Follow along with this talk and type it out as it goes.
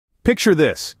Picture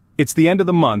this. It's the end of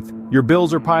the month, your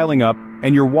bills are piling up,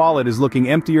 and your wallet is looking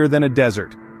emptier than a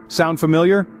desert. Sound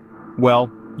familiar?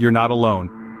 Well, you're not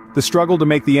alone. The struggle to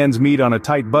make the ends meet on a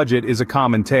tight budget is a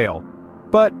common tale.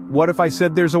 But what if I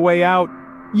said there's a way out?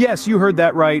 Yes, you heard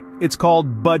that right. It's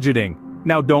called budgeting.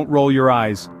 Now don't roll your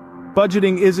eyes.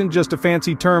 Budgeting isn't just a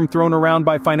fancy term thrown around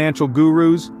by financial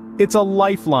gurus. It's a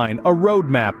lifeline, a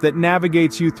roadmap that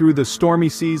navigates you through the stormy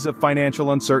seas of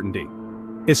financial uncertainty.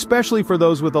 Especially for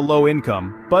those with a low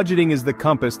income, budgeting is the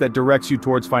compass that directs you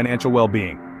towards financial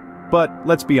well-being. But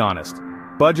let's be honest,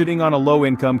 budgeting on a low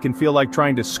income can feel like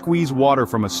trying to squeeze water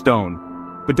from a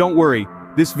stone. But don't worry,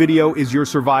 this video is your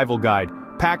survival guide,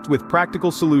 packed with practical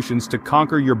solutions to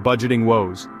conquer your budgeting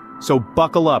woes. So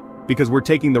buckle up, because we're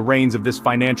taking the reins of this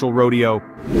financial rodeo.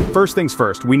 First things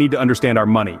first, we need to understand our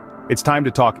money. It's time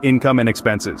to talk income and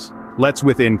expenses. Let's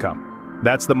with income.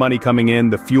 That's the money coming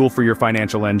in, the fuel for your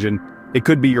financial engine. It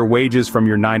could be your wages from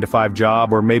your 9-to-5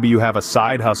 job, or maybe you have a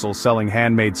side hustle selling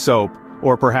handmade soap,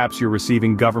 or perhaps you're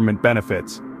receiving government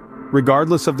benefits.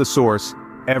 Regardless of the source,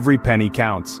 every penny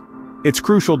counts. It's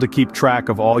crucial to keep track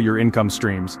of all your income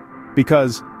streams,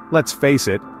 because, let's face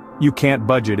it, you can't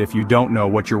budget if you don't know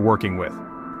what you're working with.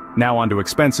 Now on to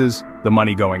expenses, the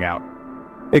money going out.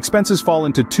 Expenses fall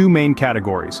into two main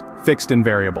categories, fixed and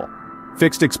variable.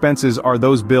 Fixed expenses are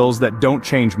those bills that don't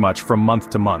change much from month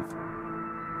to month.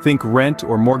 Think rent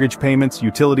or mortgage payments,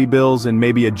 utility bills, and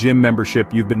maybe a gym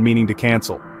membership you've been meaning to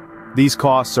cancel. These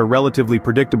costs are relatively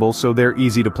predictable, so they're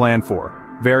easy to plan for.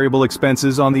 Variable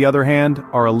expenses, on the other hand,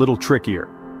 are a little trickier.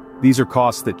 These are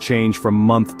costs that change from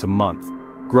month to month.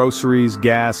 Groceries,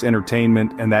 gas,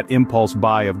 entertainment, and that impulse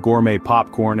buy of gourmet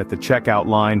popcorn at the checkout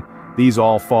line, these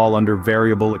all fall under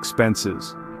variable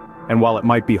expenses. And while it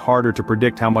might be harder to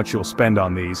predict how much you'll spend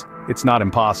on these, it's not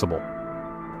impossible.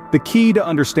 The key to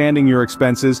understanding your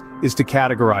expenses is to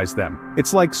categorize them.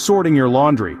 It's like sorting your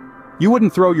laundry. You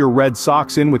wouldn't throw your red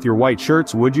socks in with your white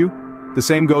shirts, would you? The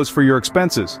same goes for your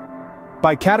expenses.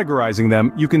 By categorizing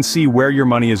them, you can see where your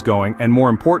money is going and, more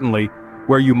importantly,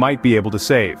 where you might be able to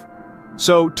save.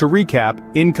 So, to recap,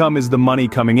 income is the money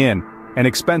coming in, and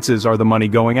expenses are the money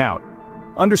going out.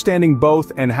 Understanding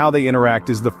both and how they interact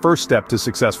is the first step to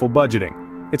successful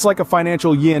budgeting. It's like a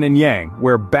financial yin and yang,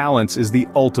 where balance is the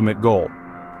ultimate goal.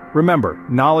 Remember,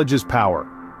 knowledge is power,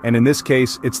 and in this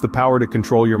case, it's the power to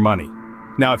control your money.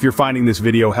 Now, if you're finding this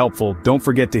video helpful, don't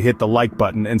forget to hit the like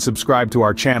button and subscribe to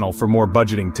our channel for more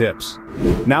budgeting tips.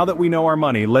 Now that we know our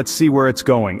money, let's see where it's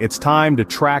going. It's time to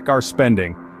track our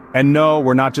spending. And no,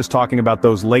 we're not just talking about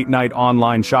those late-night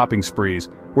online shopping sprees.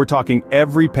 We're talking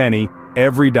every penny,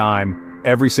 every dime,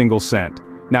 every single cent.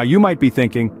 Now, you might be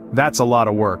thinking, that's a lot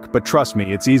of work, but trust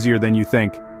me, it's easier than you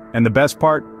think. And the best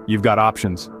part, you've got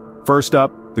options. First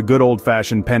up, the good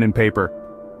old-fashioned pen and paper.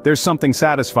 There's something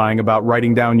satisfying about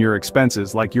writing down your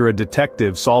expenses, like you're a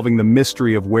detective solving the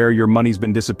mystery of where your money's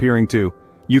been disappearing to.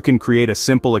 You can create a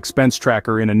simple expense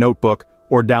tracker in a notebook,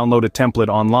 or download a template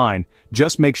online.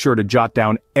 Just make sure to jot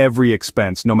down every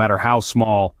expense, no matter how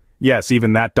small. Yes,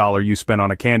 even that dollar you spent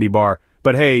on a candy bar.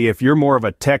 But hey, if you're more of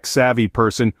a tech-savvy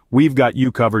person, we've got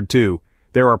you covered too.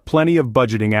 There are plenty of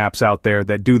budgeting apps out there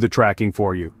that do the tracking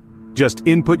for you. Just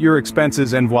input your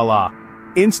expenses and voila!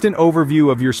 Instant overview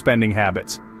of your spending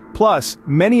habits. Plus,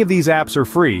 many of these apps are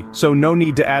free, so no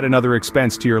need to add another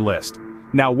expense to your list.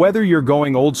 Now, whether you're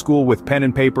going old school with pen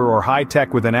and paper or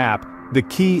high-tech with an app, the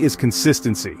key is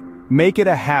consistency. Make it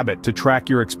a habit to track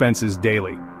your expenses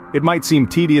daily. It might seem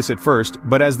tedious at first,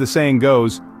 but as the saying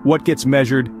goes, what gets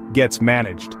measured gets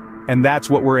managed. And that's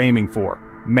what we're aiming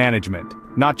for, management,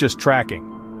 not just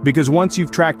tracking. Because once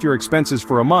you've tracked your expenses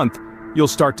for a month, you'll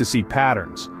start to see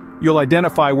patterns. You'll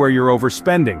identify where you're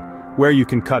overspending, where you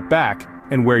can cut back,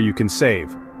 and where you can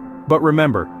save. But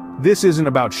remember, this isn't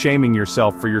about shaming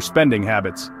yourself for your spending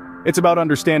habits. It's about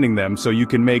understanding them so you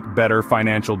can make better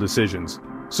financial decisions.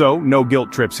 So, no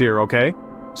guilt trips here, okay?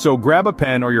 So grab a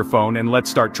pen or your phone and let's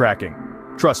start tracking.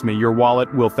 Trust me, your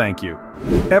wallet will thank you.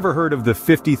 Ever heard of the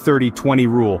 50-30-20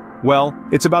 rule? Well,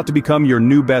 it's about to become your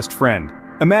new best friend.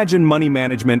 Imagine money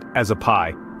management as a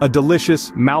pie. A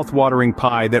delicious, mouth-watering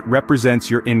pie that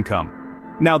represents your income.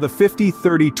 Now the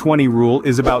 50-30-20 rule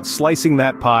is about slicing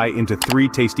that pie into 3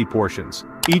 tasty portions.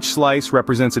 Each slice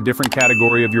represents a different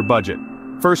category of your budget.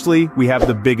 Firstly, we have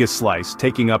the biggest slice,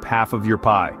 taking up half of your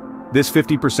pie. This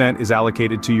 50% is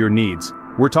allocated to your needs.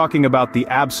 We're talking about the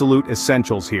absolute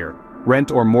essentials here.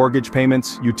 Rent or mortgage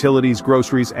payments, utilities,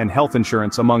 groceries, and health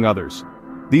insurance, among others.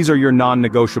 These are your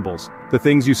non-negotiables, the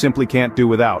things you simply can't do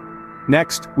without.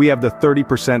 Next, we have the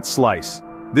 30% slice.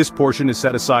 This portion is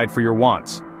set aside for your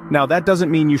wants. Now that doesn't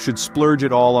mean you should splurge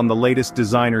it all on the latest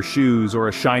designer shoes or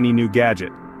a shiny new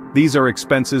gadget. These are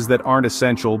expenses that aren't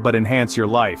essential but enhance your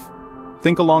life.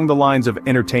 Think along the lines of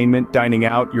entertainment, dining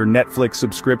out, your Netflix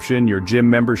subscription, your gym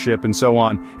membership, and so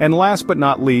on. And last but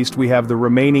not least, we have the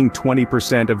remaining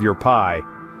 20% of your pie.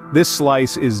 This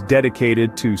slice is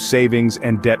dedicated to savings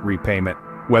and debt repayment.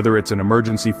 Whether it's an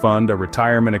emergency fund, a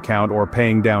retirement account, or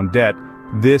paying down debt,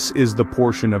 this is the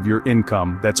portion of your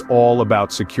income that's all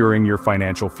about securing your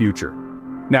financial future.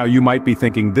 Now, you might be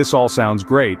thinking, this all sounds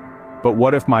great, but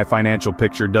what if my financial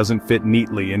picture doesn't fit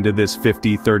neatly into this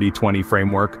 50-30-20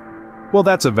 framework? Well,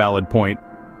 that's a valid point.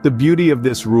 The beauty of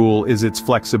this rule is its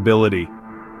flexibility.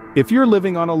 If you're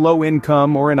living on a low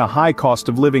income or in a high cost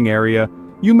of living area,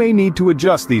 you may need to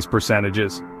adjust these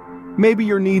percentages. Maybe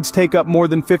your needs take up more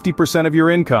than 50% of your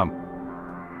income.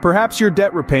 Perhaps your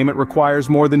debt repayment requires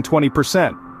more than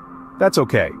 20%. That's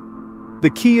okay. The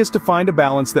key is to find a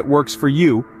balance that works for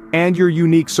you and your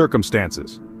unique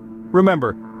circumstances.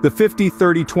 Remember, the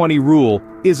 50-30-20 rule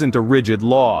isn't a rigid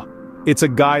law. It's a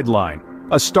guideline,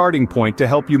 a starting point to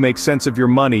help you make sense of your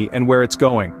money and where it's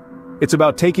going. It's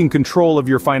about taking control of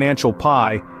your financial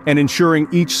pie and ensuring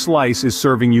each slice is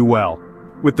serving you well.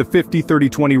 With the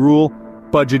 50-30-20 rule,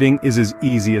 budgeting is as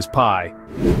easy as pie.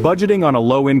 Budgeting on a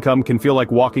low income can feel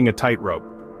like walking a tightrope.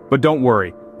 But don't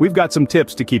worry, we've got some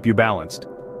tips to keep you balanced.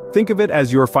 Think of it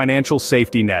as your financial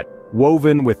safety net,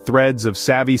 woven with threads of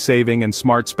savvy saving and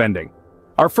smart spending.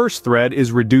 Our first thread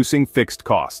is reducing fixed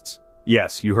costs.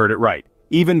 Yes, you heard it right.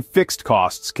 Even fixed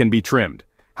costs can be trimmed.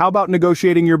 How about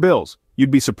negotiating your bills?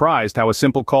 You'd be surprised how a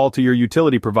simple call to your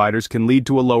utility providers can lead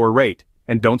to a lower rate.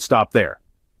 And don't stop there.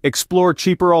 Explore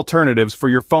cheaper alternatives for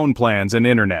your phone plans and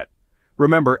internet.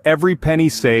 Remember, every penny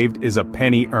saved is a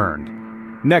penny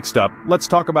earned. Next up, let's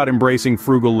talk about embracing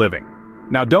frugal living.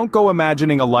 Now, don't go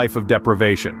imagining a life of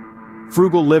deprivation.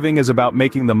 Frugal living is about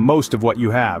making the most of what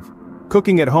you have.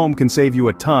 Cooking at home can save you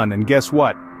a ton, and guess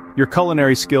what? Your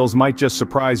culinary skills might just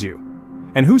surprise you.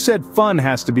 And who said fun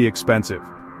has to be expensive?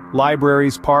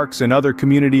 Libraries, parks, and other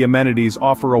community amenities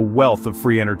offer a wealth of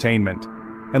free entertainment.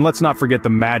 And let's not forget the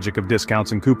magic of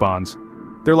discounts and coupons.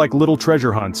 They're like little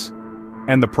treasure hunts.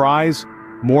 And the prize?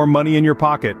 More money in your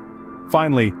pocket.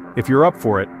 Finally, if you're up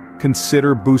for it,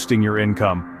 consider boosting your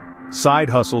income. Side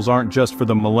hustles aren't just for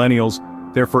the millennials,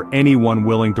 they're for anyone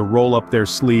willing to roll up their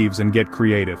sleeves and get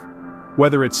creative.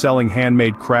 Whether it's selling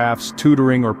handmade crafts,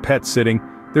 tutoring, or pet sitting,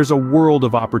 there's a world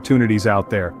of opportunities out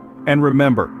there. And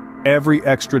remember, every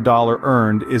extra dollar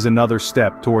earned is another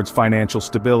step towards financial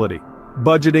stability.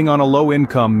 Budgeting on a low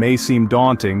income may seem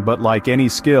daunting, but like any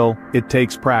skill, it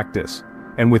takes practice.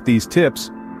 And with these tips,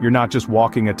 you're not just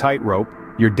walking a tightrope,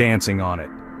 you're dancing on it.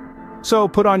 So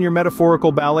put on your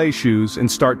metaphorical ballet shoes and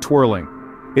start twirling.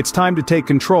 It's time to take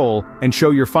control and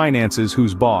show your finances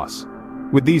who's boss.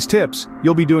 With these tips,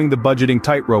 you'll be doing the budgeting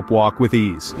tightrope walk with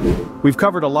ease. We've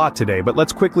covered a lot today, but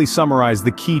let's quickly summarize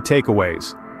the key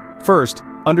takeaways. First,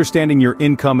 understanding your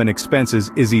income and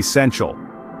expenses is essential.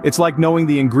 It's like knowing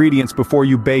the ingredients before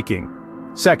you baking.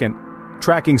 Second,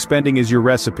 tracking spending is your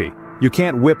recipe. You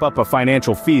can't whip up a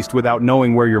financial feast without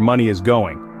knowing where your money is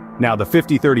going. Now the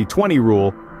 50-30-20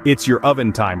 rule, it's your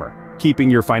oven timer, keeping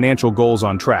your financial goals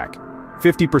on track.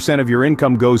 50% of your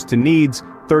income goes to needs,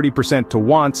 30% to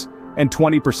wants, and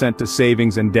 20% to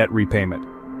savings and debt repayment.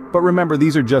 But remember,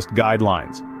 these are just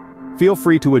guidelines. Feel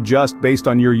free to adjust based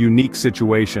on your unique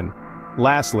situation.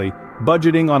 Lastly,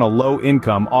 budgeting on a low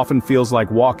income often feels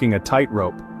like walking a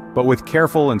tightrope, but with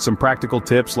careful and some practical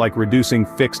tips like reducing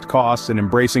fixed costs and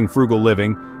embracing frugal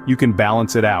living, you can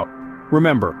balance it out.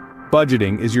 Remember,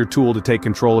 budgeting is your tool to take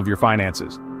control of your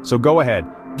finances. So go ahead,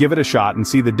 give it a shot and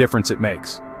see the difference it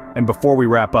makes. And before we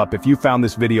wrap up, if you found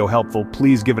this video helpful,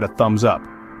 please give it a thumbs up.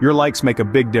 Your likes make a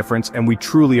big difference and we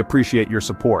truly appreciate your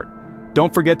support.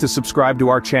 Don't forget to subscribe to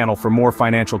our channel for more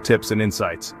financial tips and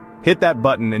insights. Hit that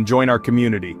button and join our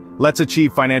community. Let's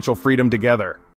achieve financial freedom together.